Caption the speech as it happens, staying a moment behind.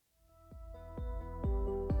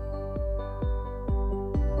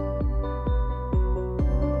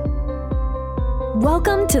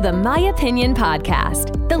Welcome to the My Opinion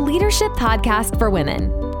Podcast, the leadership podcast for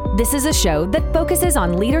women. This is a show that focuses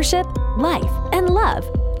on leadership, life, and love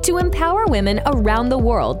to empower women around the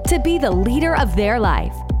world to be the leader of their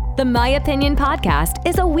life. The My Opinion Podcast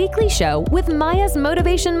is a weekly show with Maya's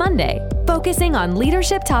Motivation Monday, focusing on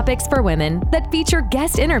leadership topics for women that feature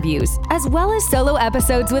guest interviews as well as solo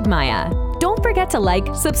episodes with Maya. Don't forget to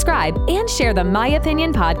like, subscribe, and share the My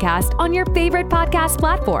Opinion Podcast on your favorite podcast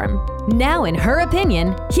platform. Now, in her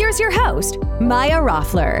opinion, here's your host, Maya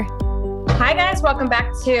Roffler. Hi, guys. Welcome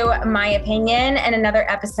back to My Opinion and another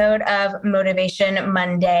episode of Motivation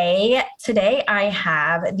Monday. Today, I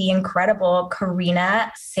have the incredible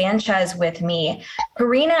Karina Sanchez with me.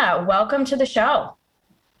 Karina, welcome to the show.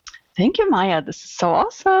 Thank you, Maya. This is so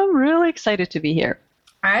awesome. Really excited to be here.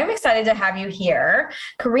 I'm excited to have you here.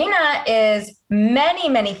 Karina is many,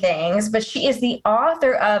 many things, but she is the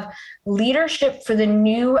author of Leadership for the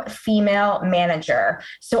New Female Manager.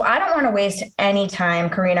 So I don't want to waste any time,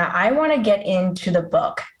 Karina. I want to get into the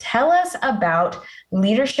book. Tell us about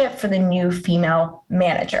Leadership for the New Female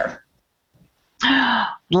Manager.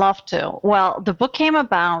 Love to. Well, the book came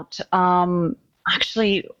about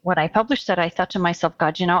actually, when I published it, I thought to myself,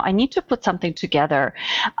 God, I need to put something together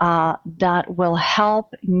that will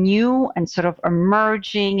help new and sort of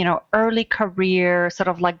emerging, early career, sort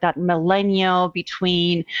of like that millennial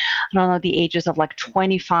between, the ages of like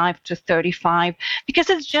 25 to 35, because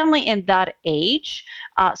it's generally in that age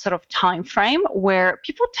sort of time frame where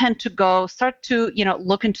people tend to start to,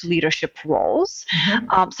 look into leadership roles,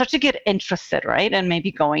 start to get interested, right? And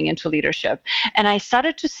maybe going into leadership. And I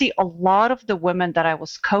started to see a lot of the women that I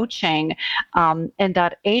was coaching in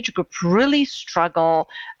that age group really struggle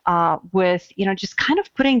with, just kind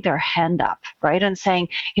of putting their hand up, right? And saying,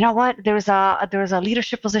 you know what, there's a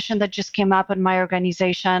leadership position that just came up in my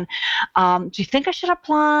organization. Do you think I should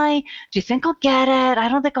apply? Do you think I'll get it? I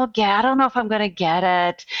don't know if I'm going to get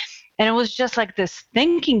it. And it was just like this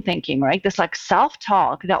thinking, right? This like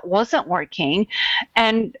self-talk that wasn't working.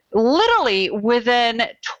 And literally within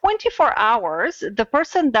 24 hours, the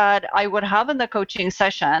person that I would have in the coaching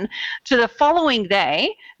session to the following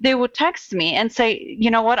day, they would text me and say, you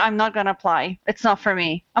know what, I'm not going to apply. It's not for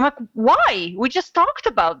me. I'm like, why? We just talked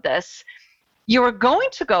about this. You are going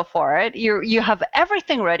to go for it. You have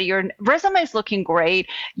everything ready. Your resume is looking great.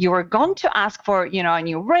 You are going to ask for, a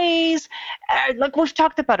new raise. Like we've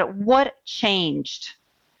talked about it. What changed?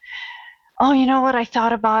 Oh, you know what? I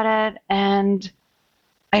thought about it and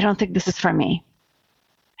I don't think this is for me.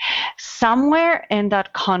 Somewhere in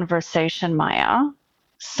that conversation, Maya,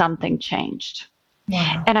 something changed.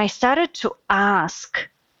 Wow. And I started to ask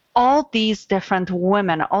all these different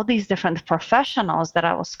women, all these different professionals that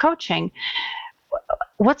I was coaching,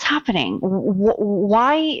 what's happening?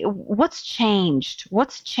 Why? What's changed?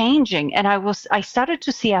 What's changing? And I started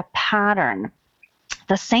to see a pattern,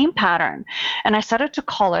 the same pattern. And I started to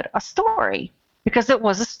call it a story because it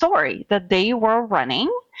was a story that they were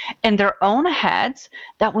running in their own heads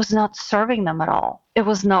that was not serving them at all. It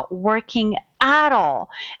was not working at all.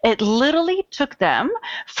 It literally took them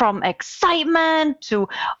from excitement to,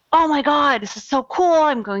 oh my God, this is so cool.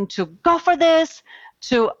 I'm going to go for this,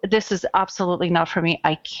 to this is absolutely not for me.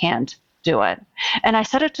 I can't do it. And I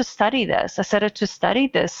started to study this. I started to study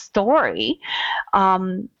this story.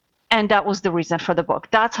 And that was the reason for the book.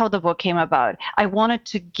 That's how the book came about. I wanted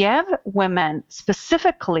to give women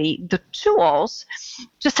specifically the tools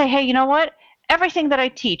to say, hey, you know what? Everything that I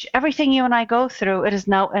teach, everything you and I go through, it is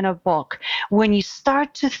now in a book. When you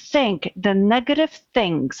start to think the negative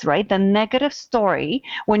things, right, the negative story,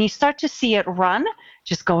 when you start to see it run,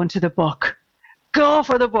 just go into the book. Go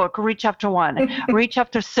for the book, read chapter 1, read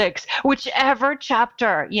chapter 6, whichever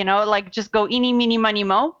chapter, just go eeny, meeny, miny,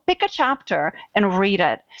 mo, pick a chapter and read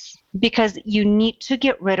it. Because you need to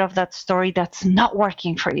get rid of that story that's not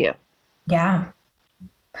working for you. Yeah.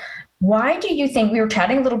 Why do you think, we were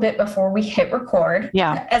chatting a little bit before we hit record.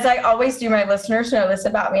 Yeah. As I always do, my listeners know this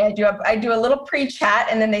about me. I do a little pre-chat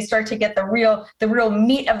and then they start to get the real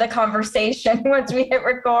meat of the conversation once we hit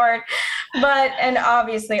record. And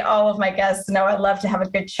obviously all of my guests know I love to have a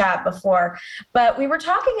good chat before. But we were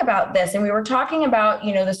talking about this and we were talking about,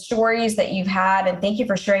 the stories that you've had, and thank you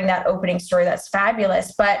for sharing that opening story. That's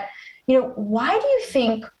fabulous. But, why do you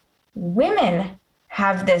think women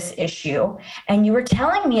have this issue? And you were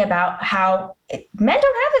telling me about how men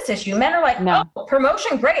don't have this issue. Men are like, no. Oh,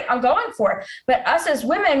 promotion, great, I'm going for it. But us as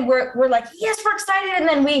women, we're like, yes, we're excited. And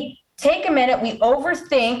then we take a minute, we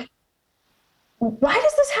overthink. Why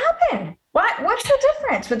does this happen? What's the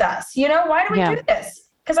difference with us? Why do we do this?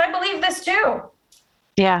 Because I believe this too.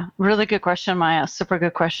 Yeah, really good question, Maya. Super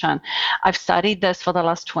good question. I've studied this for the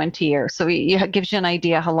last 20 years. So it gives you an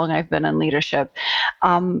idea how long I've been in leadership.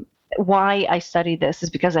 Why I study this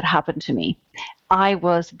is because it happened to me. I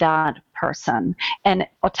was that person. And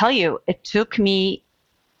I'll tell you, it took me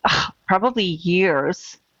probably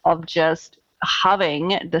years of just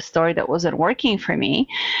having the story that wasn't working for me.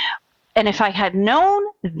 And if I had known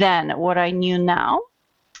then what I knew now,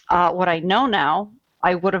 what I know now,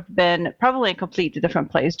 I would have been probably in a completely different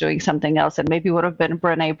place doing something else, and maybe would have been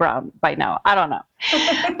Brene Brown by now. I don't know.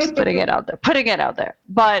 Just putting it out there.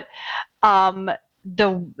 But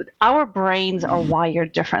our brains are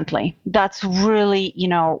wired differently. That's really,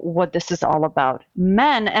 what this is all about.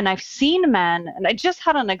 Men, and I've seen men, and I just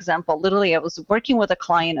had an example. Literally, I was working with a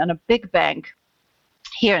client in a big bank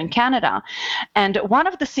here in Canada. And one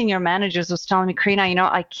of the senior managers was telling me, Karina,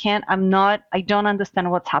 I don't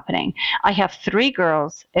understand what's happening. I have 3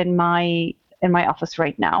 girls in my office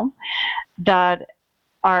right now that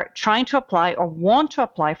are trying to apply or want to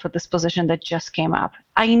apply for this position that just came up.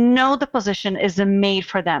 I know the position is made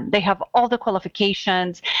for them. They have all the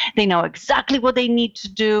qualifications. They know exactly what they need to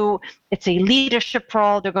do. It's a leadership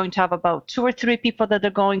role. They're going to have about 2 or 3 people that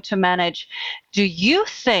they're going to manage. Do you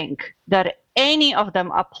think that any of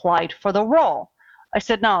them applied for the role? I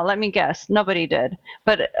said, no, let me guess. Nobody did.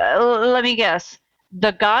 But let me guess.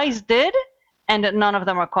 The guys did, and none of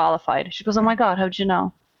them are qualified. She goes, oh my God, how'd you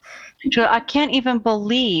know? She goes, I can't even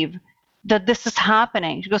believe that this is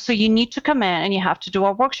happening. She goes, so you need to come in and you have to do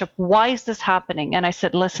a workshop. Why is this happening? And I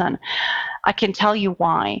said, listen, I can tell you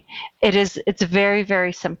why. It's very,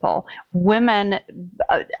 very simple. Women,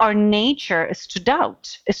 our nature is to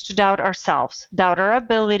doubt ourselves, doubt our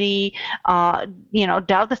ability,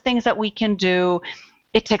 doubt the things that we can do.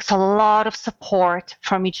 It takes a lot of support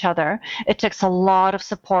from each other. It takes a lot of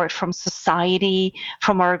support from society,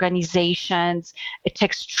 from organizations. It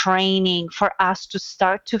takes training for us to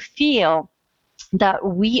start to feel that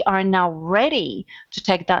we are now ready to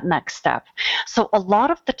take that next step. So a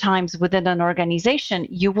lot of the times within an organization,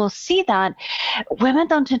 you will see that women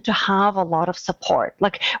don't tend to have a lot of support.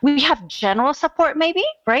 Like we have general support maybe,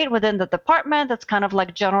 right, within the department that's kind of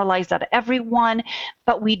like generalized at everyone,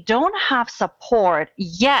 but we don't have support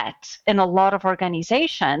yet in a lot of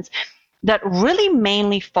organizations that really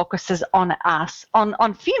mainly focuses on us,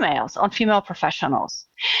 on females, on female professionals.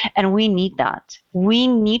 And we need that. We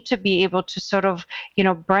need to be able to sort of,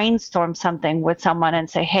 brainstorm something with someone and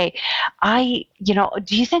say, hey,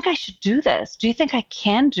 do you think I should do this? Do you think I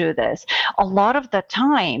can do this? A lot of the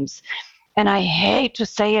times, and I hate to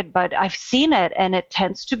say it, but I've seen it and it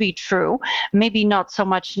tends to be true. Maybe not so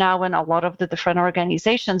much now in a lot of the different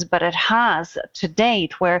organizations, but it has to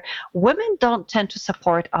date where women don't tend to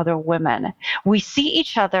support other women. We see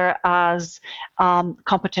each other as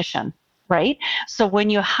competition. Right? So when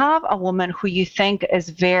you have a woman who you think is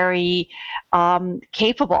very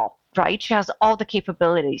capable, right? She has all the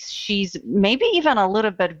capabilities. She's maybe even a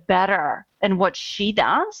little bit better in what she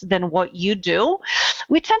does than what you do.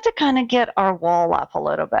 We tend to kind of get our wall up a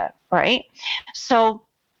little bit, right? So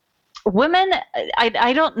women,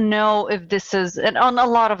 I don't know if this is, and a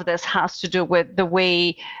lot of this has to do with the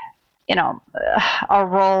way, our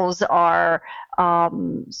roles are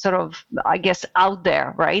sort of, I guess, out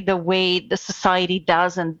there, right? The way the society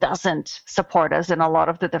does and doesn't support us in a lot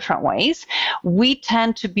of the different ways. We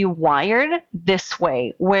tend to be wired this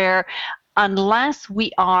way, where unless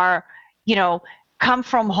we are, come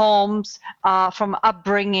from homes, from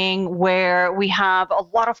upbringing where we have a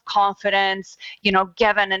lot of confidence,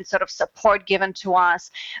 given and sort of support given to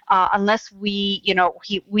us, unless we,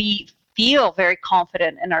 we feel very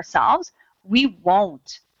confident in ourselves, we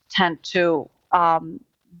won't tend to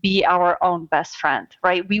be our own best friend,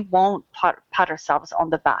 right? We won't pat ourselves on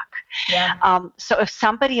the back. Yeah. So if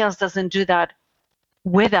somebody else doesn't do that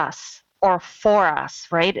with us or for us,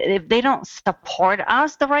 right? If they don't support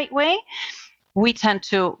us the right way, we tend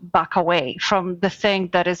to back away from the thing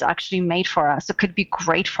that is actually made for us. It could be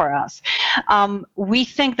great for us. We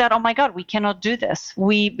think that, oh my God, we cannot do this.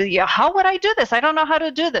 How would I do this? I don't know how to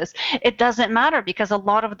do this. It doesn't matter, because a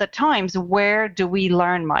lot of the times, where do we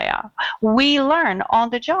learn, Maya? We learn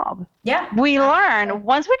on the job. Yeah. We learn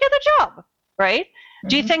once we get the job, right? Mm-hmm.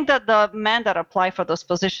 Do you think that the men that apply for those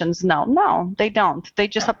positions, no, they don't. They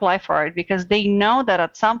just apply for it because they know that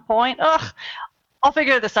at some point, I'll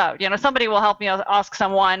figure this out. Somebody will help me ask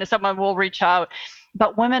someone, someone will reach out.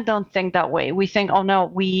 But women don't think that way. We think, oh no,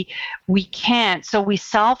 we can't. So we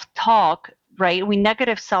self-talk, right? We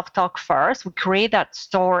negative self-talk first. We create that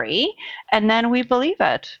story, and then we believe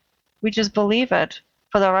it. We just believe it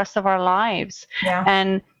for the rest of our lives. Yeah.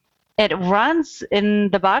 And it runs in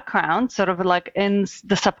the background, sort of like in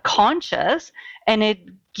the subconscious, and it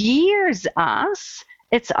gears us.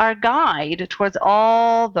 It's our guide towards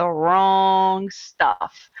all the wrong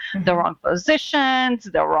stuff, the wrong positions,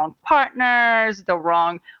 the wrong partners, the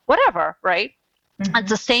wrong whatever, right? It's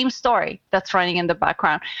the same story that's running in the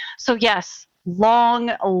background. So yes, long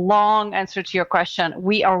answer to your question.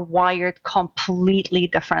 We are wired completely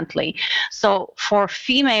differently. So for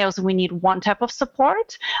females, we need one type of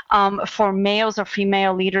support. For males or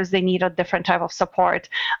female leaders, they need a different type of support.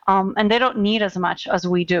 And they don't need as much as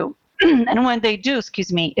we do. And when they do,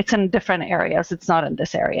 it's in different areas. It's not in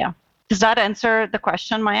this area. Does that answer the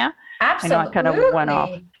question, Maya? Absolutely. I know I kind of went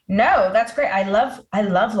off. No, that's great. I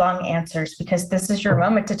love long answers because this is your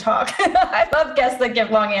moment to talk. I love guests that give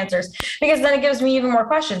long answers because then it gives me even more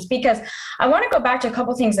questions, because I want to go back to a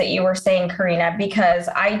couple things that you were saying, Karina, because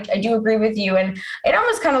I do agree with you. And it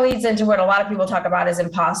almost kind of leads into what a lot of people talk about as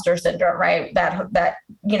imposter syndrome, right? That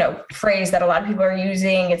phrase that a lot of people are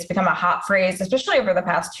using. It's become a hot phrase, especially over the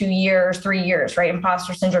past 2 years, 3 years, right?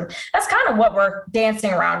 Imposter syndrome. That's kind of what we're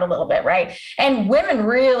dancing around a little bit, right? And women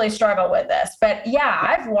really struggle with this. But yeah,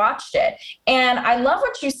 I've watched it. And I love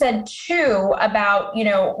what you said too about,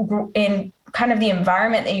 in kind of the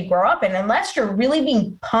environment that you grow up in, unless you're really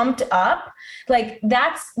being pumped up, like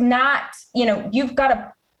that's not, you've got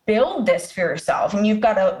to build this for yourself and you've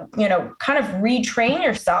got to, kind of retrain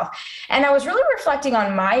yourself. And I was really reflecting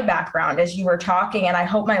on my background as you were talking, and I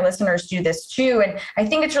hope my listeners do this too. And I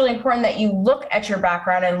think it's really important that you look at your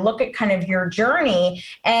background and look at kind of your journey.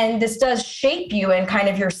 And this does shape you and kind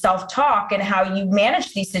of your self-talk and how you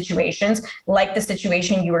manage these situations, like the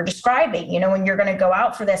situation you were describing, when you're going to go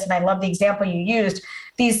out for this. And I love the example you used.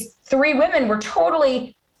 These 3 women were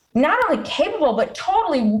totally not only capable, but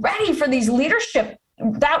totally ready for these leadership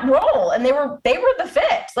that role, and they were the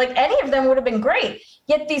fit. Like any of them would have been great,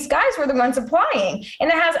 yet these guys were the ones applying, and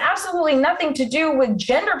it has absolutely nothing to do with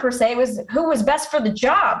gender per se. It was who was best for the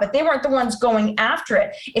job, but they weren't the ones going after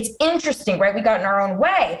it. It's interesting, right? We got in our own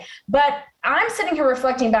way. But I'm sitting here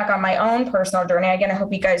reflecting back on my own personal journey. Again, I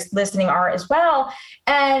hope you guys listening are as well.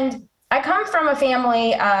 And I come from a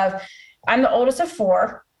family of, I'm the oldest of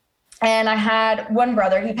 4. And I had one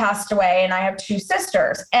brother, he passed away, and I have 2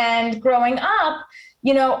 sisters. And growing up,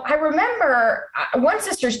 I remember one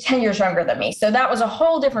sister's 10 years younger than me. So that was a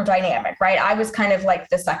whole different dynamic, right? I was kind of like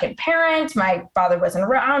the second parent. My father wasn't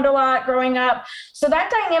around a lot growing up. So that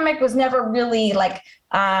dynamic was never really like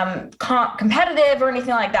competitive or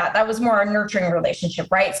anything like that. That was more a nurturing relationship,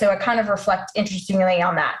 right? So I kind of reflect interestingly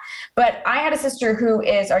on that. But I had a sister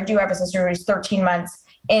I do have a sister who's 13 months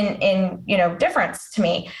in difference to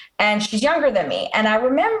me, and she's younger than me. And I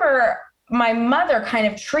remember my mother kind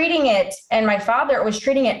of treating it, and my father was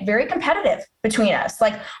treating it very competitive between us.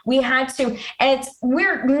 Like we had to, and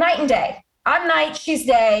we're night and day. I'm night, she's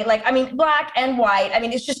day. Black and white.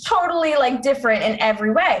 It's just totally like different in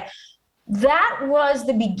every way. That was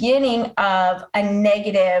the beginning of a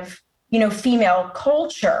negative, female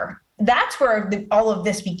culture. That's where all of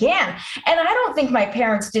this began. And I don't think my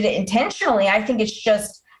parents did it intentionally. I think it's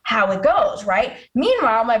just how it goes, right?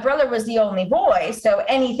 Meanwhile, my brother was the only boy, so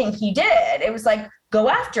anything he did, it was like, go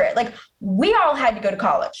after it. Like we all had to go to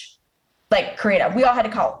college, like Karina, we all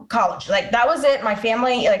had to college. Like that was it. My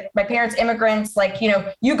family, like my parents, immigrants, like,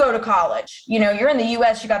 you go to college, you're in the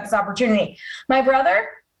US, you got this opportunity. My brother,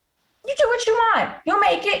 you do what you want. You'll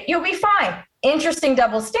make it. You'll be fine. Interesting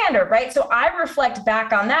double standard, right? So I reflect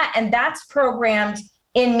back on that, and that's programmed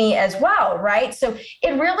in me as well, right? So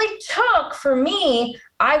it really took, for me,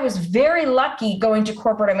 I was very lucky going to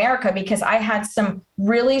corporate America because I had some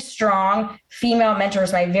really strong female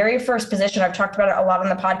mentors. My very first position, I've talked about it a lot on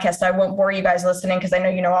the podcast, so I won't bore you guys listening because I know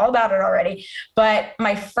you know all about it already. But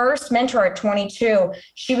my first mentor at 22,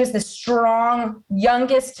 she was the strong,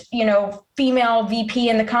 youngest, female VP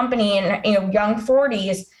in the company in, young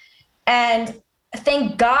 40s. And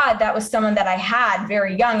thank God that was someone that I had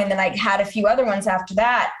very young. And then I had a few other ones after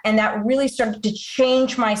that. And that really started to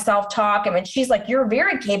change my self-talk. She's like, you're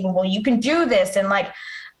very capable. You can do this. And like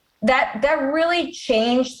that really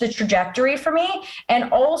changed the trajectory for me.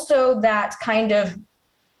 And also that kind of,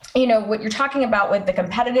 what you're talking about with the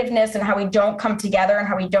competitiveness and how we don't come together and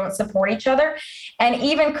how we don't support each other. And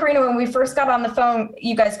even Karina, when we first got on the phone,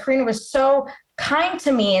 you guys, Karina was so kind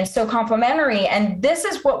to me and so complimentary. And this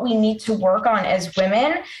is what we need to work on as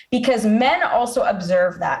women, because men also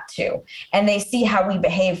observe that too. And they see how we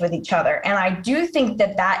behave with each other. And I do think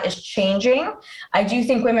that is changing. I do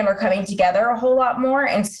think women are coming together a whole lot more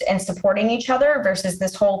and supporting each other versus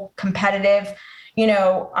this whole competitive,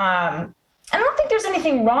 I don't think there's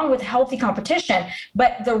anything wrong with healthy competition,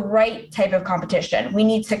 but the right type of competition. We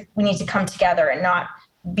need to come together and not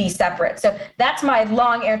be separate. So that's my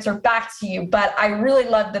long answer back to you. But I really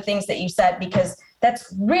love the things that you said, because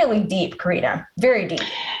that's really deep, Karina, very deep.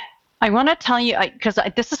 I want to tell you, because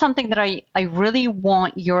this is something that I really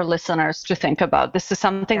want your listeners to think about. This is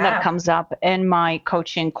something that comes up in my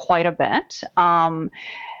coaching quite a bit. And,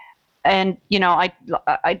 I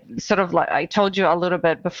sort of, like I told you a little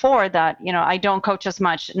bit before that, I don't coach as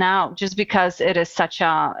much now, just because it is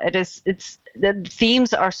the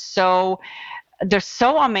themes are they're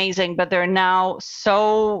so amazing, but they're now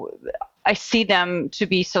I see them to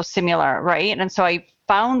be so similar, right? And so I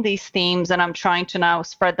found these themes, and I'm trying to now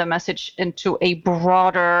spread the message into a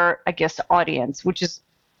broader, I guess, audience, which is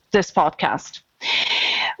this podcast.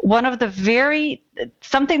 One of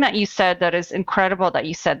something that you said that is incredible that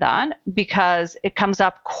you said that, because it comes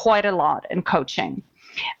up quite a lot in coaching.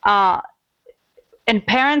 And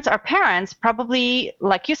our parents probably,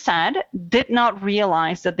 like you said, did not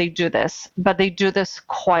realize that they do this, but they do this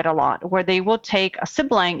quite a lot, where they will take a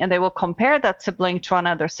sibling and they will compare that sibling to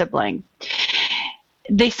another sibling.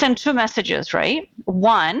 They send two messages, right?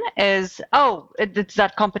 One is, it's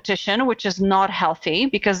that competition, which is not healthy,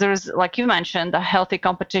 because there's, like you mentioned, the healthy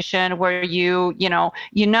competition where you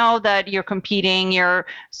know that you're competing, you're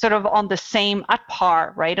sort of on the same, at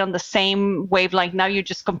par, right? On the same wavelength. Now you're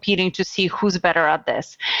just competing to see who's better at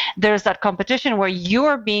this. There's that competition where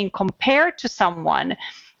you're being compared to someone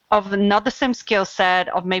of not the same skill set,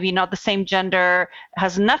 of maybe not the same gender,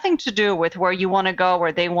 has nothing to do with where you want to go,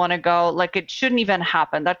 where they want to go. Like, it shouldn't even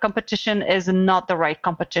happen. That competition is not the right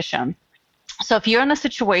competition. So if you're in a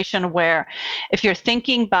situation where, if you're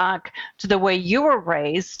thinking back to the way you were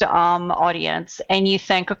raised, audience, and you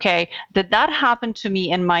think, okay, did that happen to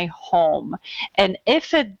me in my home? And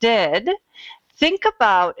if it did, think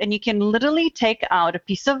about, and you can literally take out a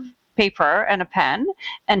piece of paper and a pen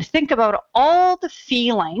and think about all the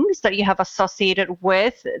feelings that you have associated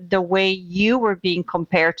with the way you were being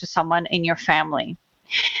compared to someone in your family,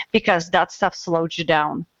 because that stuff slows you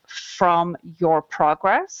down from your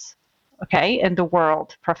progress, okay, in the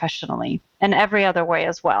world, professionally, and every other way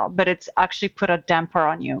as well. But it's actually put a damper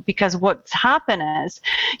on you, because what's happened is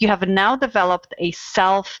you have now developed a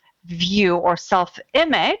self-view or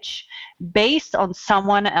self-image based on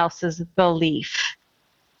someone else's belief.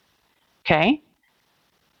 Okay,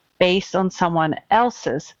 based on someone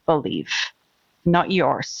else's belief, not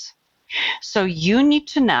yours. So you need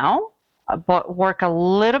to now work a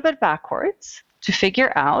little bit backwards to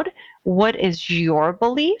figure out what is your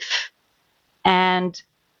belief and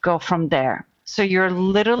go from there. So you're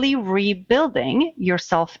literally rebuilding your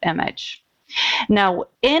self-image. Now,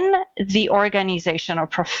 in the organization or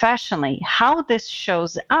professionally, how this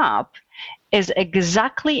shows up is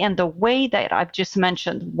exactly in the way that I've just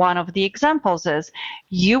mentioned. One of the examples is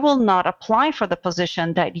you will not apply for the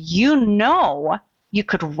position that you know you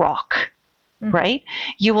could rock, right?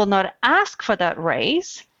 You will not ask for that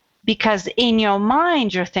raise because in your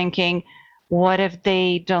mind you're thinking, what if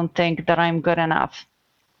they don't think that I'm good enough?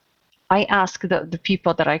 I ask the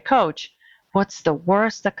people that I coach, what's the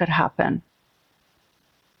worst that could happen?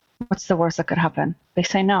 What's the worst that could happen? They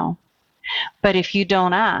say no. But if you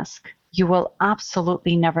don't ask, you will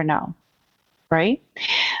absolutely never know, right?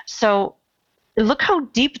 So look how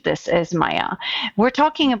deep this is, Maya. We're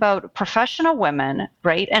talking about professional women,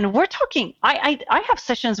 right? And we're talking, I have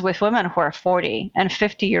sessions with women who are 40 and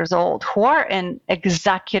 50 years old, who are in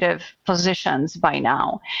executive positions by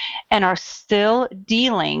now and are still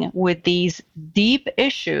dealing with these deep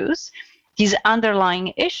issues, these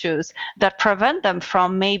underlying issues that prevent them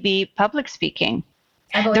from maybe public speaking.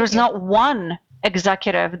 There's not one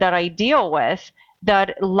executive that I deal with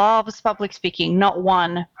that loves public speaking, not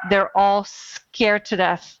one. They're all scared to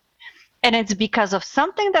death. And it's because of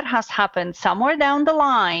something that has happened somewhere down the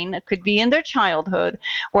line. It could be in their childhood,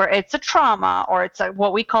 where it's a trauma, or it's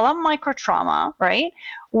what we call a micro trauma, right?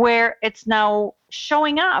 Where it's now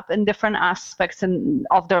showing up in different aspects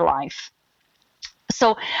of their life.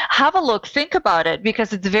 So have a look, think about it,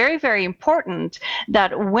 because it's very, very important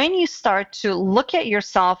that when you start to look at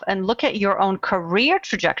yourself and look at your own career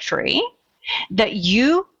trajectory, that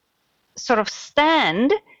you sort of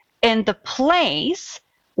stand in the place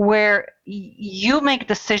where you make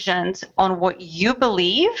decisions on what you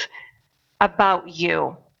believe about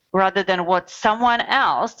you, rather than what someone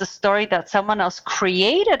else, the story that someone else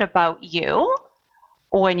created about you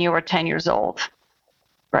when you were 10 years old,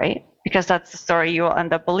 right? Because that's the story you will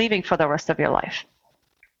end up believing for the rest of your life.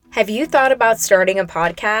 Have you thought about starting a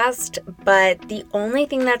podcast, but the only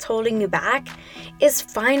thing that's holding you back is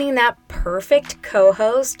finding that perfect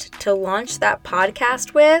co-host to launch that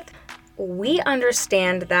podcast with? We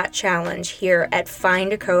understand that challenge here at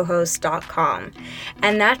findacohost.com,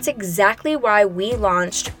 and that's exactly why we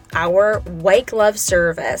launched our White Glove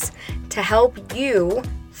service to help you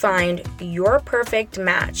find your perfect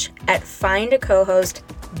match at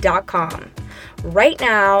findacohost.com. Right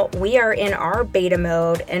now, we are in our beta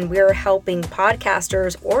mode and we're helping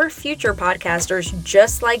podcasters or future podcasters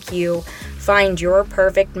just like you find your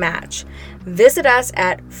perfect match. Visit us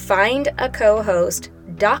at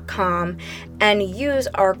findacohost.com and use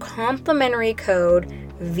our complimentary code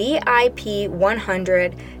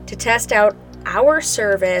VIP100 to test out our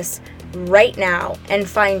service right now and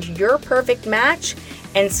find your perfect match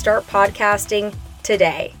and start podcasting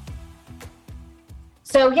today.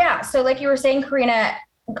 So like you were saying, Karina,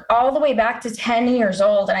 all the way back to 10 years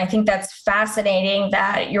old. And I think that's fascinating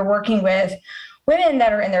that you're working with women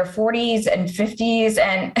that are in their 40s and 50s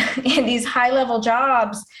and in these high-level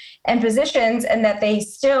jobs and positions, and that they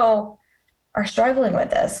still are struggling with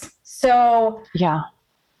this. So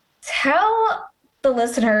tell the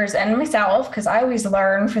listeners and myself, because I always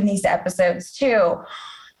learn from these episodes too,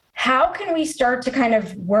 how can we start to kind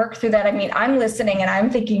of work through that? I mean, I'm listening and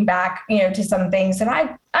I'm thinking back, to some things, and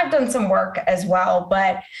I've done some work as well,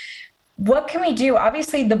 but what can we do?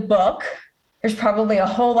 Obviously the book, there's probably a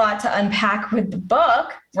whole lot to unpack with the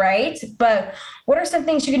book, right? But what are some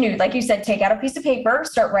things you can do? Like you said, take out a piece of paper,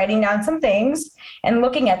 start writing down some things and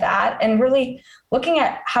looking at that and really looking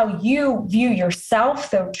at how you view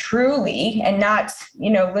yourself though, truly, and not,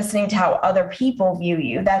 listening to how other people view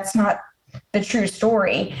you. That's not the true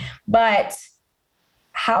story. But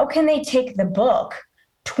how can they take the book,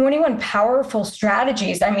 21 Powerful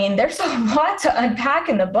Strategies? I mean, there's a lot to unpack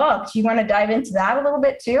in the book. Do you want to dive into that a little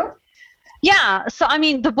bit too? Yeah. So, I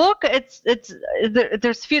mean, the book,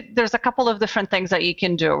 there's a couple of different things that you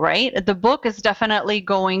can do, right? The book is definitely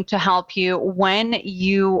going to help you when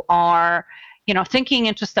you are, thinking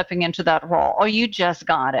into stepping into that role, or you just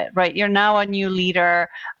got it, right? You're now a new leader.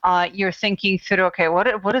 You're thinking through, okay, what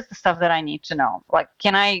is the stuff that I need to know? Like,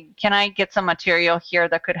 can I get some material here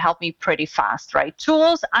that could help me pretty fast, right?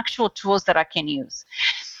 Actual tools that I can use.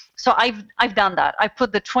 So I've done that. I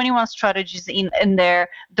put the 21 strategies in there.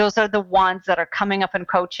 Those are the ones that are coming up in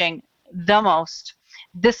coaching the most.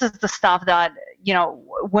 This is the stuff that,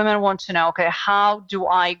 women want to know. Okay, how do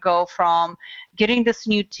I go from getting this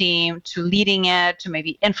new team to leading it, to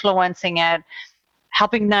maybe influencing it,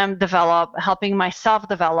 helping them develop, helping myself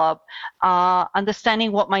develop,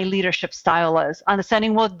 understanding what my leadership style is,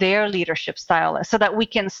 understanding what their leadership style is, so that we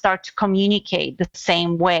can start to communicate the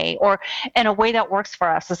same way or in a way that works for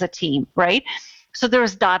us as a team, right? So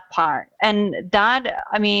there's that part. And that,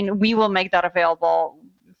 I mean, we will make that available.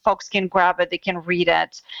 Folks can grab it, they can read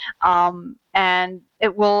it, and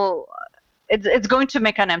it's going to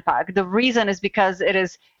make an impact. The reason is because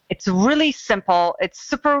it's really simple. It's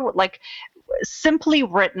super simply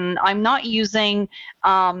written. I'm not using,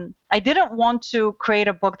 I didn't want to create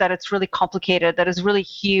a book that it's really complicated, that is really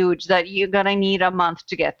huge, that you're going to need a month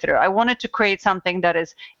to get through. I wanted to create something that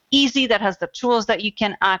is easy, that has the tools that you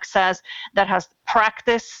can access, that has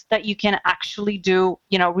practice that you can actually do,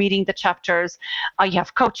 reading the chapters. You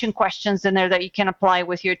have coaching questions in there that you can apply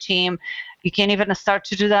with your team. You can even start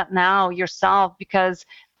to do that now yourself, because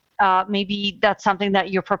maybe that's something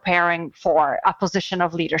that you're preparing for, a position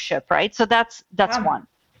of leadership, right? So that's one.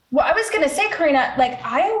 Well, I was going to say, Karina,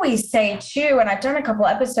 I always say too, and I've done a couple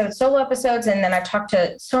episodes, solo episodes, and then I've talked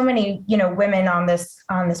to so many, women on this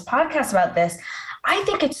podcast about this. I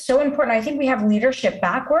think it's so important. I think we have leadership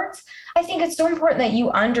backwards. I think it's so important that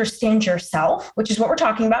you understand yourself, which is what we're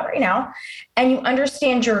talking about right now, and you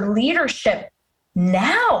understand your leadership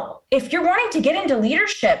now. If you're wanting to get into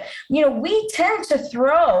leadership, we tend to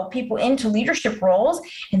throw people into leadership roles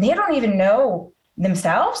and they don't even know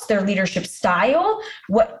themselves, their leadership style,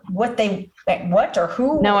 what or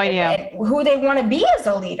who, no idea who they want to be as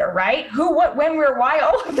a leader, right? Who, what, when, where, why,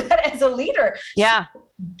 all of that as a leader. Yeah. So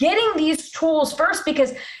getting these tools first,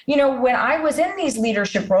 because, when I was in these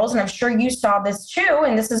leadership roles, and I'm sure you saw this too,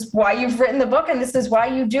 and this is why you've written the book, and this is why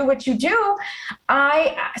you do what you do.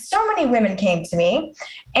 So many women came to me,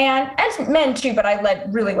 and men too, but I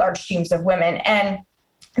led really large teams of women, and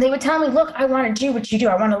they would tell me, look, I want to do what you do.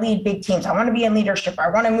 I want to lead big teams. I want to be in leadership. I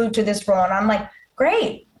want to move to this role. And I'm like,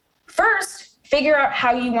 great. First, figure out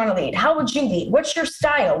how you want to lead. How would you lead? What's your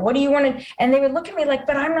style? What do you want to? And they would look at me like,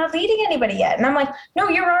 but I'm not leading anybody yet. And I'm like, no,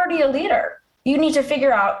 you're already a leader. You need to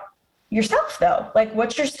figure out yourself though? Like,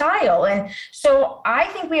 what's your style? And so I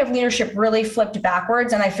think we have leadership really flipped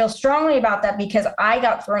backwards. And I feel strongly about that because I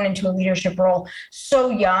got thrown into a leadership role so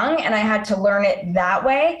young and I had to learn it that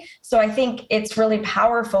way. So I think it's really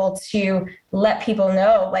powerful to let people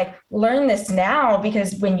know, like, learn this now,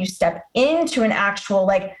 because when you step into an actual,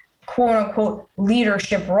 like, quote unquote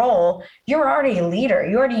leadership role, you're already a leader.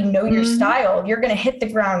 You already know your style. You're going to hit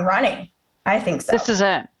the ground running. I think so. This is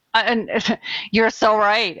it. And you're so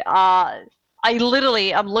right. I'm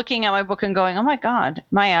looking at my book and going, oh my God,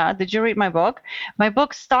 Maya, did you read my book? My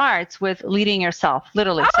book starts with leading yourself,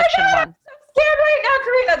 literally, section 1. I'm scared right now,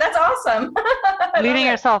 Karina. That's awesome. Leading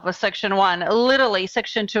yourself is section 1. Literally,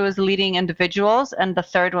 section 2 is leading individuals, and the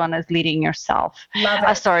third one is leading yourself. Love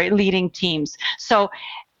it. Leading teams. So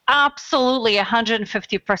absolutely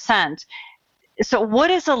 150%. So what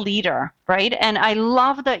is a leader, right? And I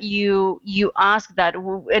love that you asked that,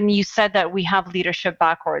 and you said that we have leadership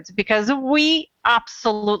backwards, because we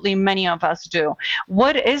absolutely, many of us do.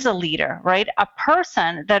 What is a leader, right? A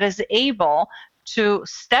person that is able to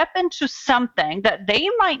step into something that they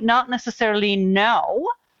might not necessarily know,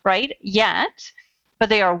 right, yet, but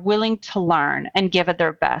they are willing to learn and give it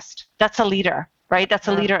their best. That's a leader, right? That's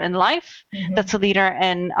a leader in life. That's a leader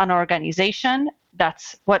in an organization.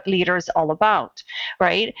 That's what leader is all about,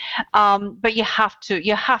 right? But you have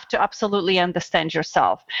to absolutely understand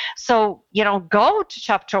yourself. So, go to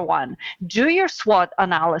chapter 1, do your SWOT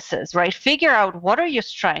analysis, right? Figure out what are your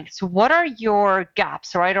strengths, what are your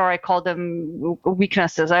gaps, right? Or I call them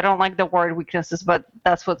weaknesses. I don't like the word weaknesses, but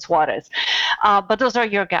that's what SWOT is. But those are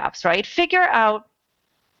your gaps, right? Figure out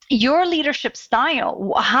your leadership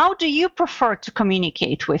style. How do you prefer to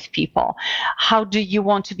communicate with people? How do you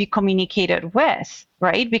want to be communicated with,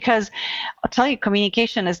 right? Because I'll tell you,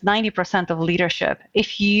 communication is 90% of leadership.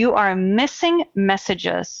 If you are missing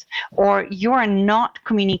messages or you are not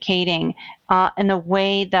communicating in a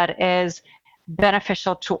way that is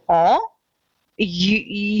beneficial to all,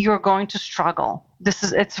 you're going to struggle.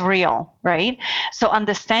 It's real, right? So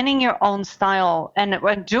understanding your own style and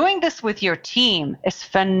when doing this with your team is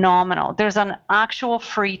phenomenal. There's an actual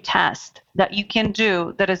free test that you can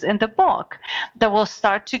do that is in the book that will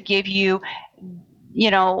start to give you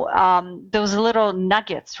those little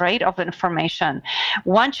nuggets, right, of information.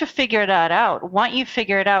 Once you figure that out, once you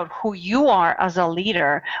figured out who you are as a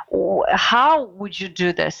leader, how would you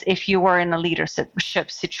do this if you were in a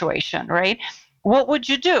leadership situation, right? What would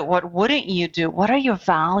you do? What wouldn't you do? What are your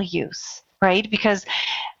values, right? Because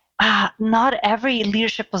not every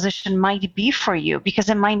leadership position might be for you because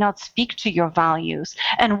it might not speak to your values.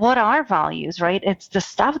 And what are values, right? It's the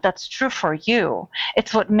stuff that's true for you.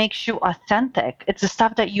 It's what makes you authentic. It's the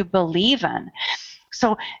stuff that you believe in.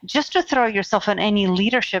 So just to throw yourself in any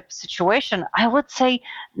leadership situation, I would say,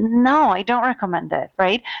 no, I don't recommend it,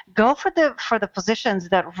 right? Go for the positions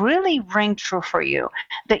that really ring true for you,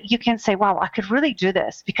 that you can say, wow, I could really do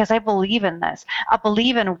this because I believe in this. I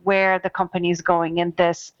believe in where the company is going in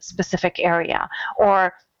this specific area.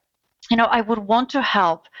 Or, I would want to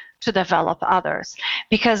help to develop others.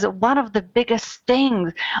 Because one of the biggest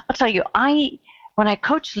things, I'll tell you, when I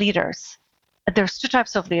coach leaders, there's 2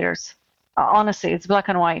 types of leaders. Honestly, it's black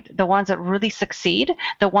and white. The ones that really succeed,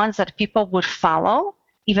 the ones that people would follow,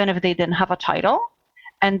 even if they didn't have a title,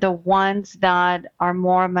 and the ones that are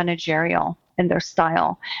more managerial in their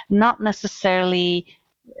style. Not necessarily,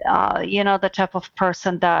 the type of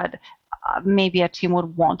person that maybe a team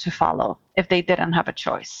would want to follow if they didn't have a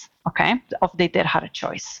choice, okay? If they did have a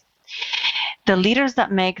choice. The leaders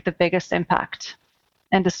that make the biggest impact,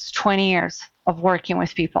 and this is 20 years of working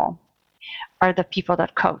with people, are the people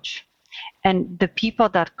that coach. And the people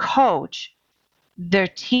that coach their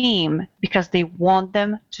team because they want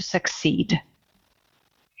them to succeed.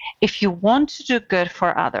 If you want to do good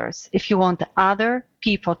for others, if you want other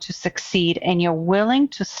people to succeed and you're willing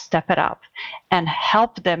to step it up and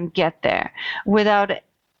help them get there without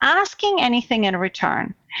asking anything in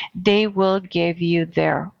return, they will give you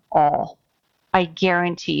their all. I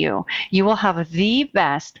guarantee you, you will have the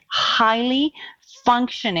best, highly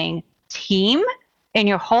functioning team in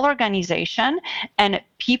your whole organization, and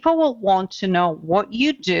people will want to know what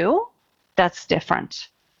you do that's different.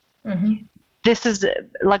 Mm-hmm. This is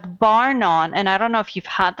like bar none, and I don't know if you've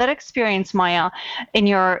had that experience, Maya, in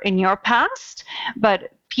your past,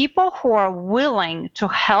 but people who are willing to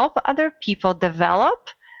help other people develop,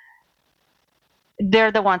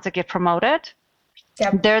 they're the ones that get promoted.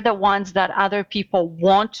 Yep. They're the ones that other people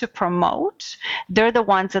want to promote. They're the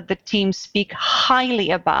ones that the team speak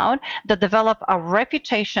highly about, that develop a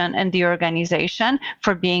reputation in the organization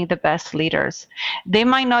for being the best leaders. They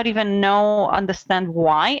might not even understand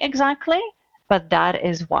why exactly, but that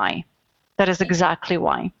is why. That is exactly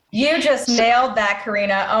why. You just nailed that,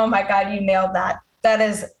 Karina. Oh my God, you nailed that. That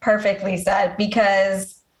is perfectly said,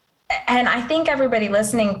 because, and I think everybody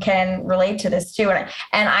listening can relate to this too.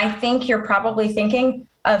 And I think you're probably thinking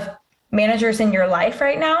of managers in your life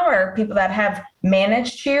right now, or people that have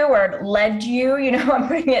managed you or led you, I'm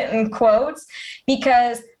putting it in quotes,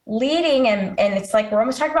 because leading and it's like we're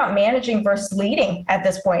almost talking about managing versus leading at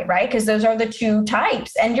this point, right? Because those are the two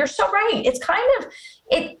types. And you're so right. It's kind of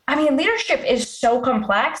leadership is so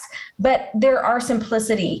complex, but there are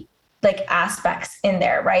simplicity aspects in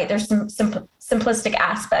there, right? There's some simplistic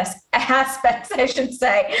aspects, I should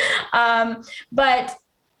say. But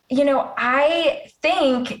I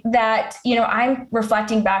think that, I'm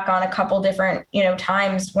reflecting back on a couple different,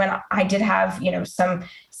 times when I did have, some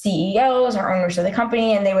CEOs or owners of the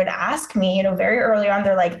company, and they would ask me, very early on,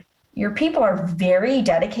 they're like, your people are very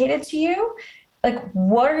dedicated to you. Like,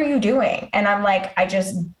 what are you doing? And I'm like, I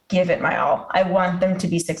just give it my all. I want them to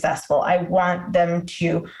be successful. I want them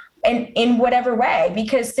to, and in whatever way,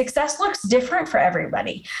 because success looks different for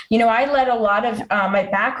everybody. I led a lot of my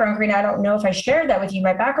background, Karina, I don't know if I shared that with you.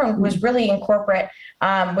 My background was really in corporate,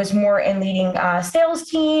 was more in leading sales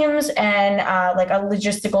teams and a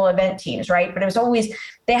logistical event teams, right? But it was always,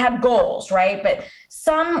 they had goals, right? But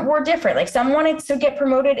some were different. Like some wanted to get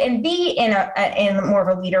promoted and be in more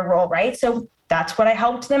of a leader role, right? So that's what I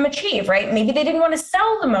helped them achieve, right? Maybe they didn't want to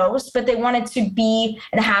sell the most, but they wanted to be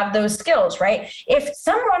and have those skills, right? If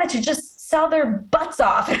some wanted to just sell their butts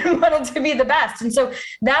off and wanted to be the best. And so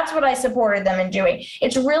that's what I supported them in doing.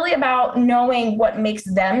 It's really about knowing what makes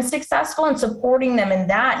them successful and supporting them in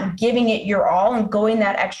that and giving it your all and going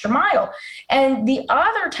that extra mile. And the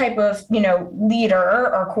other type of,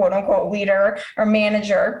 leader or quote unquote leader or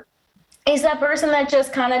manager is that person that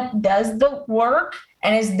just kind of does the work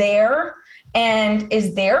and is there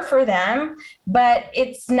for them, but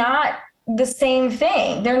it's not the same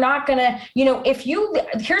thing. They're not gonna,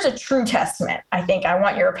 here's a true testament. I think I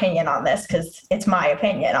want your opinion on this because it's my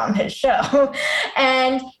opinion on this show.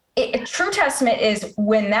 And a true testament is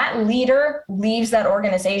when that leader leaves that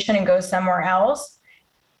organization and goes somewhere else,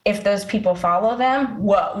 if those people follow them,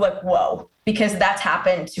 whoa, because that's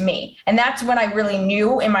happened to me. And that's when I really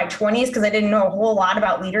knew in my 20s, because I didn't know a whole lot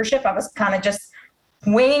about leadership. I was kind of just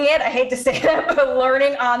winging it. I hate to say that, but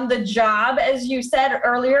learning on the job, as you said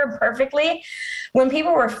earlier, perfectly. When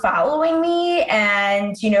people were following me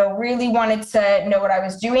and, really wanted to know what I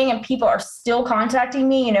was doing, and people are still contacting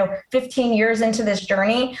me, 15 years into this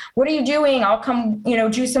journey, what are you doing? I'll come,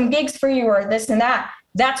 do some gigs for you or this and that.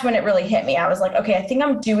 That's when it really hit me. I was like, okay, I think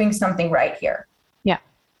I'm doing something right here.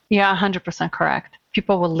 Yeah, 100% correct.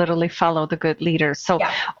 People will literally follow the good leaders. So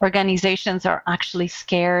organizations are actually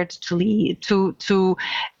scared to lead, to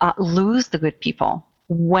lose the good people.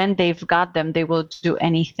 When they've got them, they will do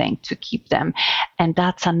anything to keep them. And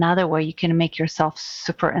that's another way you can make yourself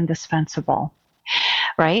super indispensable,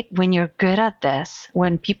 right? When you're good at this,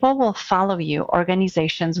 when people will follow you,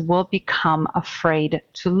 organizations will become afraid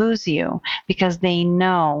to lose you because they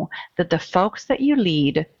know that the folks that you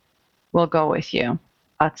lead will go with you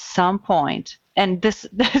at some point. And this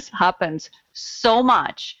happens so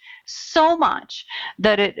much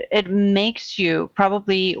that it makes you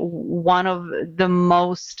probably one of the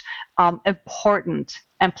most important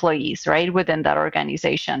employees, right, within that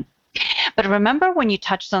organization. But remember when you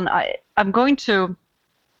touched on, I'm going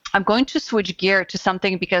to switch gear to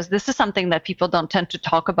something, because this is something that people don't tend to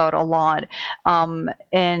talk about a lot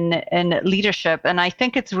in leadership. And I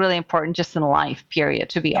think it's really important just in life, period,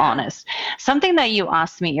 to be honest. Something that you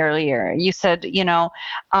asked me earlier, you said,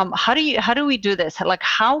 how do we do this? Like,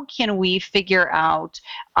 how can we figure out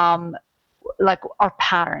our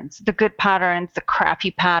patterns, the good patterns, the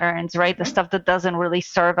crappy patterns, right? The stuff that doesn't really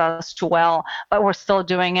serve us too well, but we're still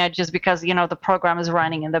doing it just because, the program is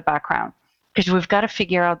running in the background. Because we've got to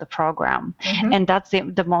figure out the program. And that's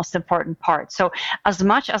the most important part. So as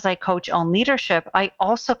much as I coach on leadership, I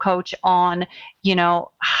also coach on,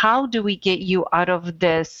 how do we get you out of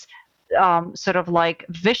this sort of like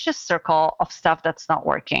vicious circle of stuff that's not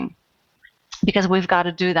working? Because we've got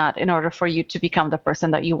to do that in order for you to become the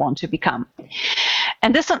person that you want to become.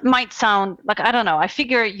 And this might sound like, I don't know, I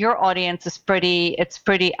figure your audience is pretty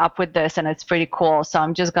up with this and it's pretty cool. So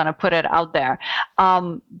I'm just going to put it out there.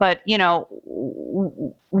 But,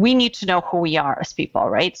 we need to know who we are as people,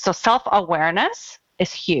 right? So self-awareness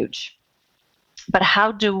is huge. But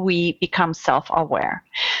how do we become self-aware?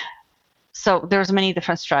 So there's many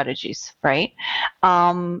different strategies, right?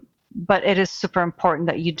 But it is super important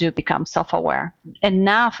that you do become self-aware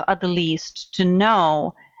enough, at the least, to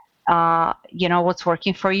know what's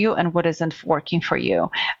working for you and what isn't working for you.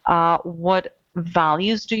 What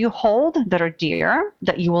values do you hold that are dear,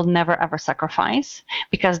 that you will never ever sacrifice,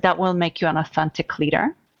 because that will make you an authentic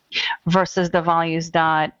leader, versus the values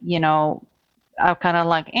that, are kind of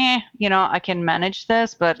like, I can manage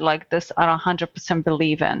this, but like this, I don't 100%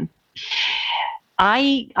 believe in.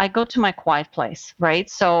 I go to my quiet place, right?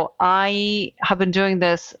 So I have been doing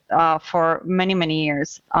this for many, many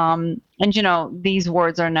years. And, these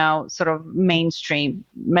words are now sort of mainstream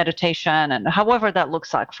meditation, and however that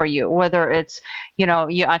looks like for you, whether it's, you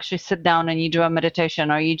actually sit down and you do a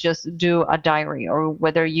meditation, or you just do a diary, or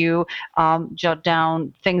whether you jot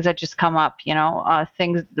down things that just come up,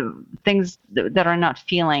 things that are not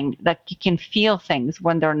feeling, that you can feel things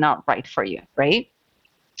when they're not right for you, right?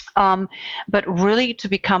 But really, to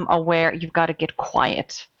become aware, you've got to get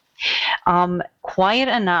quiet. Quiet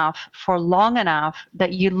enough for long enough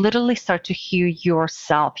that you literally start to hear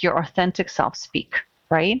yourself, your authentic self speak,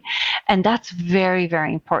 right? And that's very,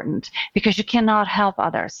 very important, because you cannot help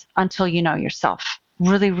others until you know yourself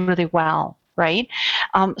really, really well, right?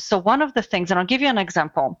 So one of the things, and I'll give you an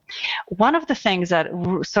example, one of the things that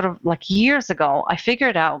sort of like years ago, I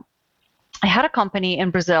figured out, I had a company in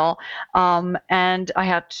Brazil, and I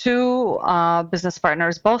had two business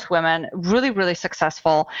partners, both women, really, really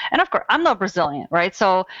successful. And of course, I'm not Brazilian, right?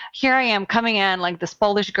 So here I am coming in like this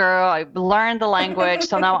Polish girl. I learned the language.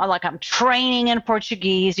 So now I'm training in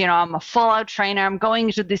Portuguese. I'm a full-out trainer. I'm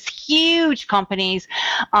going to these huge companies,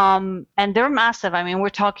 and they're massive. I mean, we're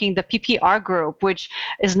talking the PPR Group, which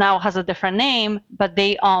has a different name, but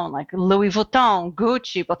they own like Louis Vuitton,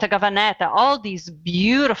 Gucci, Bottega Veneta, all these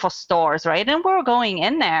beautiful stores, right? And we were going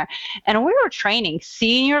in there and we were training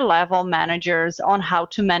senior level managers on how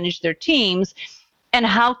to manage their teams and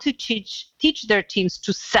how to teach their teams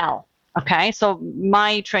to sell. Okay. So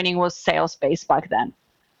my training was sales based back then.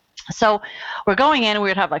 So we're going in, we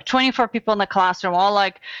would have like 24 people in the classroom, all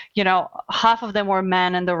like, half of them were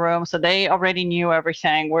men in the room. So they already knew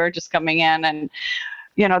everything. We're just coming in and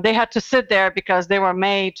they had to sit there because they were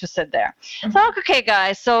made to sit there. Mm-hmm. So, okay,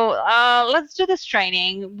 guys, so let's do this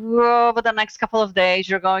training. Over the next couple of days,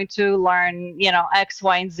 you're going to learn, X,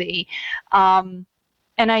 Y, and Z. And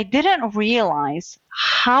I didn't realize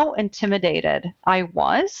how intimidated I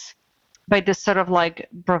was by this sort of like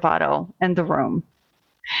bravado in the room.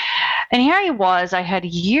 And here I had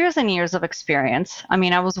years and years of experience. I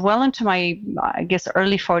mean, I was well into my,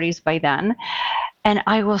 early 40s by then. And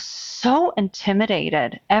I was so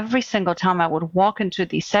intimidated every single time I would walk into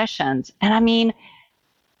these sessions. And I mean,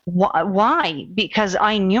 why? Because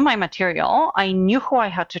I knew my material. I knew who I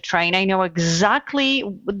had to train. I know exactly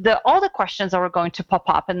all the questions that were going to pop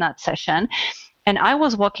up in that session. And I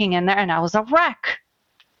was walking in there and I was a wreck.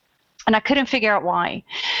 And I couldn't figure out why.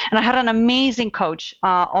 And I had an amazing coach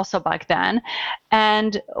also back then.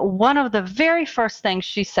 And one of the very first things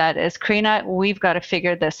she said is, Karina, we've got to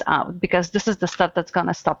figure this out, because this is the stuff that's going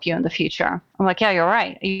to stop you in the future. I'm like, yeah, you're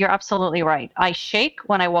right. You're absolutely right. I shake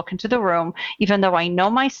when I walk into the room. Even though I know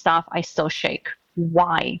my stuff, I still shake.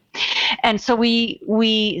 Why? And so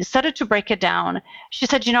we started to break it down. She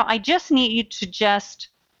said, I just need you to just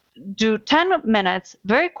do 10 minutes,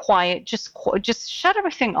 very quiet, just shut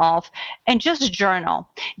everything off and just journal.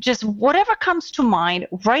 Just whatever comes to mind,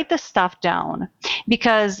 write the stuff down,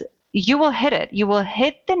 because you will hit it. You will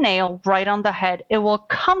hit the nail right on the head. It will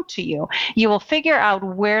come to you. You will figure out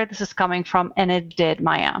where this is coming from. And it did,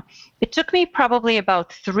 Maya. It took me probably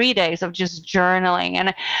about 3 days of just journaling.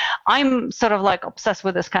 And I'm sort of like obsessed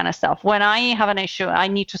with this kind of stuff. When I have an issue, I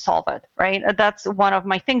need to solve it, right? That's one of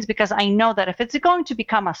my things, because I know that if it's going to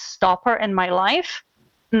become a stopper in my life,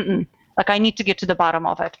 I need to get to the bottom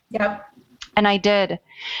of it. Yep. And I did.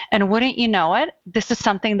 And wouldn't you know it, this is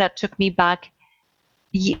something that took me back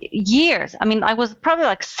years. I mean, I was probably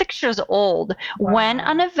like 6 years old when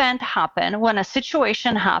an event happened, when a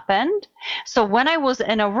situation happened. So when I was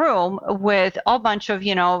in a room with a bunch of,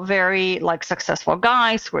 very like successful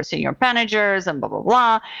guys who were senior managers and blah, blah,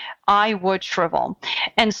 blah, I would shrivel.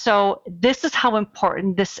 And so this is how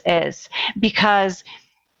important this is, because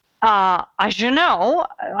as you know,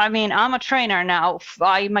 I mean, I'm a trainer now.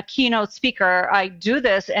 I'm a keynote speaker. I do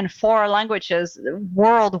this in 4 languages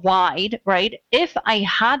worldwide, right? If I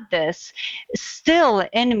had this still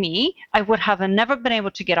in me, I would have never been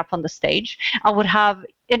able to get up on the stage. I would have,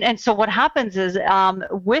 and so what happens is,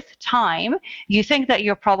 with time, you think that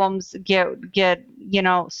your problems get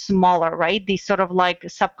smaller, right? These sort of like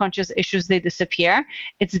subconscious issues, they disappear.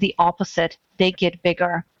 It's the opposite. They get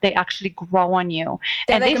bigger. They actually grow on you.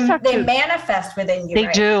 And they manifest within you. They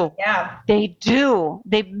right? do. Yeah. They do.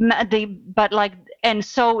 But like And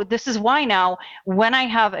so this is why now when I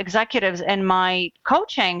have executives in my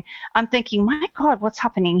coaching, I'm thinking, my God, what's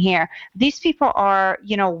happening here? These people are,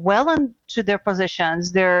 well into their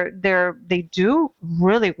positions. They do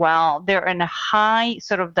really well. They're in a high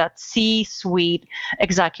sort of that C-suite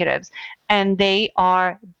executives, and they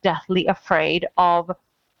are deathly afraid of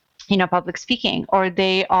public speaking, or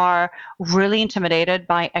they are really intimidated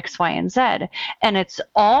by X, Y, and Z. And it's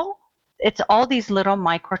all these little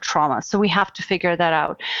micro traumas. So we have to figure that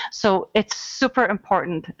out. So it's super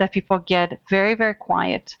important that people get very, very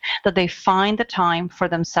quiet, that they find the time for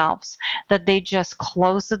themselves, that they just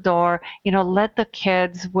close the door, let the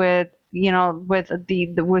kids with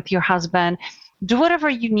your husband, do whatever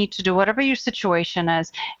you need to do, whatever your situation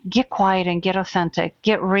is. Get quiet and get authentic.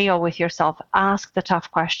 Get real with yourself. Ask the tough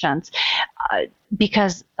questions.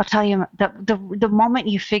 Because I'll tell you, the moment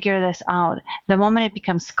you figure this out, the moment it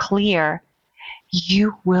becomes clear,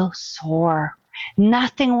 you will soar.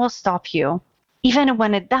 Nothing will stop you. Even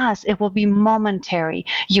when it does, it will be momentary.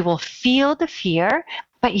 You will feel the fear,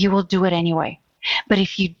 but you will do it anyway. But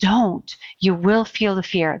if you don't, you will feel the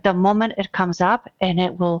fear the moment it comes up, and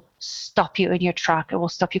it will stop you in your track. It will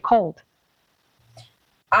stop you cold.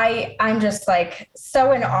 I'm just like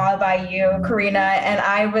so in awe by you, Karina. And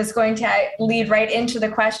I was going to lead right into the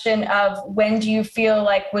question of, when do you feel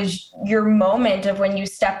like was your moment of when you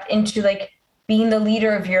stepped into like being the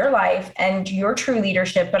leader of your life and your true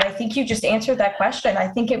leadership? But I think you just answered that question. I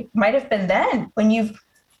think it might have been then when you've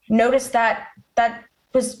noticed that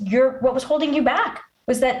was what was holding you back,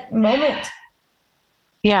 was that moment.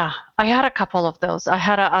 Yeah, I had a couple of those. I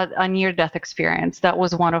had a near-death experience. That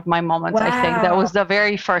was one of my moments. Wow. I think that was the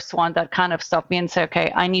very first one that kind of stopped me and said,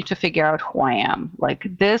 okay, I need to figure out who I am. Like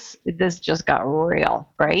this just got real,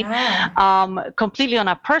 right? Yeah. Completely on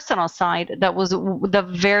a personal side, that was the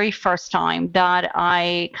very first time that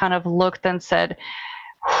I kind of looked and said,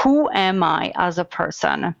 who am I as a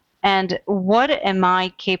person? And what am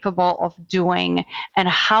I capable of doing? And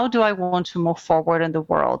how do I want to move forward in the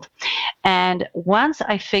world? And once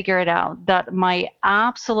I figured out that my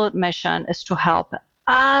absolute mission is to help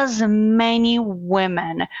as many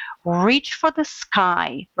women reach for the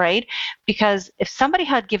sky, right? Because if somebody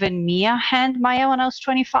had given me a hand, Maya, when I was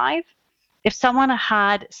 25, if someone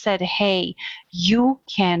had said, hey, you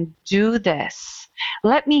can do this,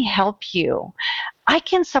 let me help you, I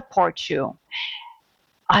can support you,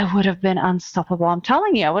 I would have been unstoppable. I'm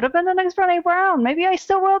telling you, I would have been the next Brené Brown. Maybe I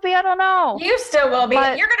still will be. I don't know. You still will be.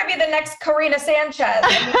 But you're going to be the next Karina Sanchez. I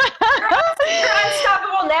mean, you're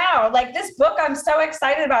unstoppable now. Like this book, I'm so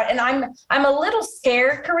excited about, and I'm a little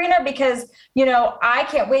scared, Karina, because I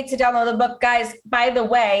can't wait to download the book, guys. By the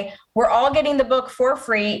way, we're all getting the book for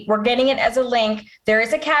free. We're getting it as a link. There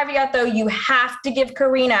is a caveat, though. You have to give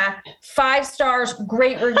Karina 5 stars,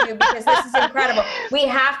 great review, because this is incredible. We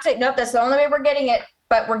have to. Nope, that's the only way we're getting it.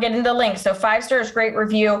 But we're getting the link. So 5 stars, great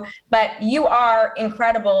review. But you are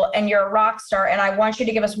incredible and you're a rock star. And I want you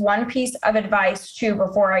to give us one piece of advice too,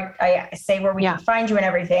 before I say where we can find you and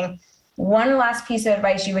everything. One last piece of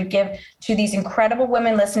advice you would give to these incredible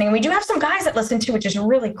women listening. We do have some guys that listen too, which is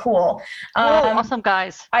really cool. Awesome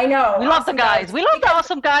guys. I know. We love the guys. We love the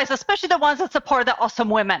awesome guys, especially the ones that support the awesome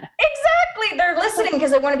women. Exactly. They're listening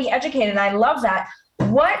because they want to be educated. And I love that.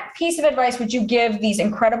 What piece of advice would you give these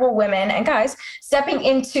incredible women and guys stepping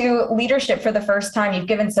into leadership for the first time? You've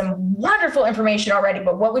given some wonderful information already,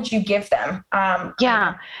 but what would you give them?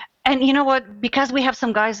 And you know what? Because we have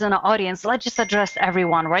some guys in the audience, let's just address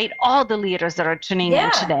everyone, right? All the leaders that are tuning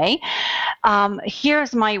in today.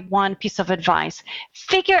 Here's my one piece of advice.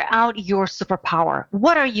 Figure out your superpower.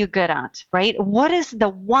 What are you good at, right? What is the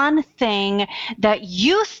one thing that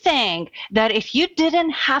you think that if you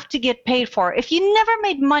didn't have to get paid for, if you never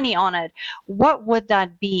made money on it, what would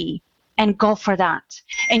that be? And go for that.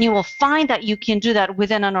 And you will find that you can do that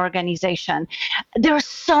within an organization. There are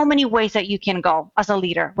so many ways that you can go as a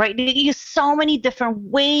leader, right? There's so many different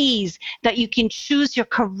ways that you can choose your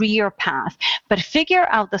career path, but figure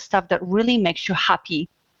out the stuff that really makes you happy,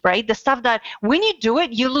 right? The stuff that when you do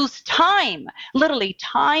it, you lose time. Literally,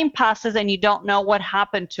 time passes and you don't know what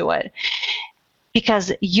happened to it,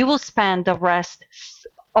 because you will spend the rest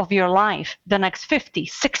of your life, the next 50,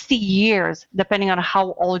 60 years, depending on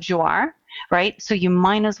how old you are, right? So you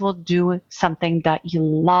might as well do something that you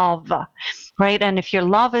love, right? And if your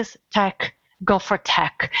love is tech, go for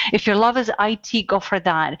tech. If your love is IT, go for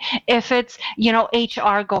that. If it's,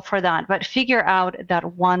 HR, go for that. But figure out that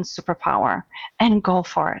one superpower and go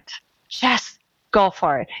for it. Just go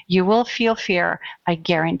for it. You will feel fear, I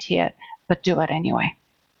guarantee it, but do it anyway.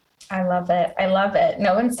 I love it. I love it.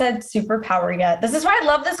 No one said superpower yet. This is why I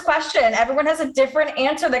love this question. Everyone has a different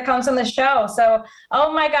answer that comes on the show. So,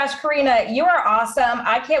 oh my gosh, Karina, you are awesome.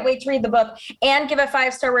 I can't wait to read the book and give a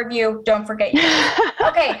 5-star review. Don't forget you.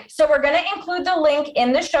 Okay, so we're going to include the link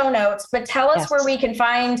in the show notes, but tell us where we can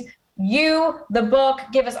find you, the book,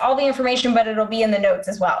 give us all the information, but it'll be in the notes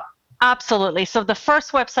as well. Absolutely. So the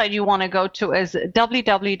first website you want to go to is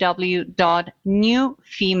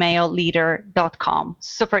www.newfemaleleader.com.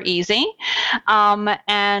 Super easy.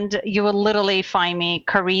 And you will literally find me,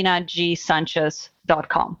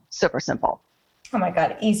 KarinaGSanchez.com. Super simple. Oh my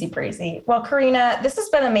God, easy breezy. Well, Karina, this has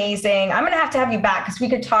been amazing. I'm going to have you back because we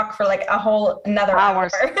could talk for like a whole another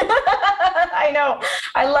hours. Hour. I know.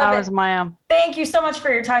 I love it. Maya. Thank you so much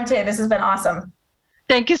for your time today. This has been awesome.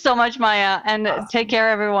 Thank you so much, Maya. And take care,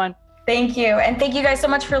 everyone. Thank you. And thank you guys so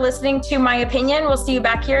much for listening to My Opinion. We'll see you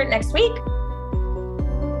back here next week.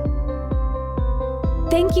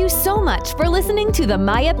 Thank you so much for listening to the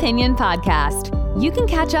My Opinion podcast. You can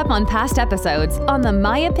catch up on past episodes on the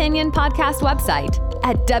My Opinion podcast website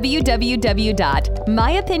at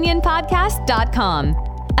www.myopinionpodcast.com,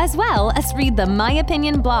 as well as read the My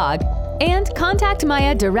Opinion blog and contact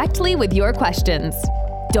Maya directly with your questions.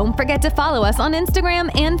 Don't forget to follow us on Instagram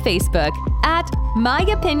and Facebook at My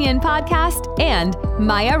Opinion Podcast and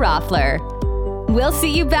Maya Roffler. We'll see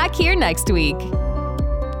you back here next week.